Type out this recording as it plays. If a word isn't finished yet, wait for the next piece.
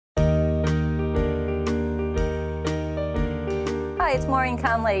Hi, it's Maureen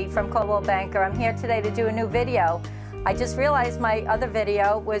Connolly from Coldwell Banker. I'm here today to do a new video. I just realized my other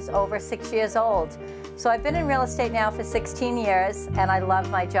video was over 6 years old. So I've been in real estate now for 16 years and I love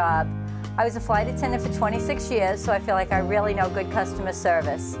my job. I was a flight attendant for 26 years, so I feel like I really know good customer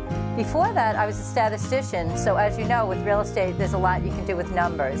service. Before that, I was a statistician, so as you know, with real estate, there's a lot you can do with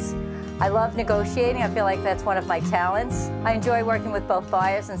numbers. I love negotiating. I feel like that's one of my talents. I enjoy working with both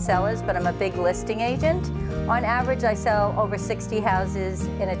buyers and sellers, but I'm a big listing agent. On average, I sell over 60 houses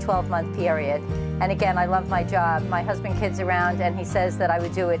in a 12-month period. And again, I love my job. My husband kid's around and he says that I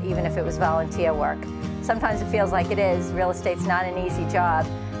would do it even if it was volunteer work. Sometimes it feels like it is. Real estate's not an easy job,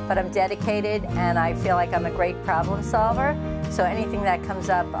 but I'm dedicated and I feel like I'm a great problem solver. So anything that comes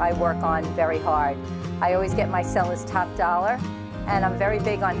up, I work on very hard. I always get my sellers top dollar. And I'm very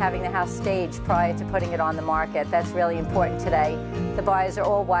big on having the house staged prior to putting it on the market. That's really important today. The buyers are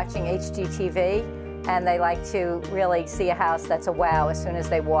all watching HGTV and they like to really see a house that's a wow as soon as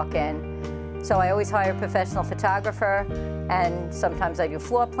they walk in. So I always hire a professional photographer, and sometimes I do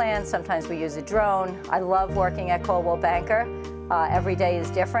floor plans, sometimes we use a drone. I love working at Coldwell Banker. Every day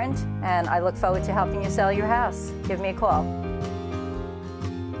is different and I look forward to helping you sell your house. Give me a call.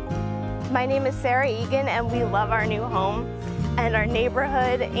 My name is Sarah Egan and we love our new home and our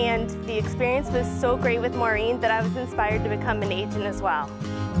neighborhood, and the experience was so great with Maureen that I was inspired to become an agent as well.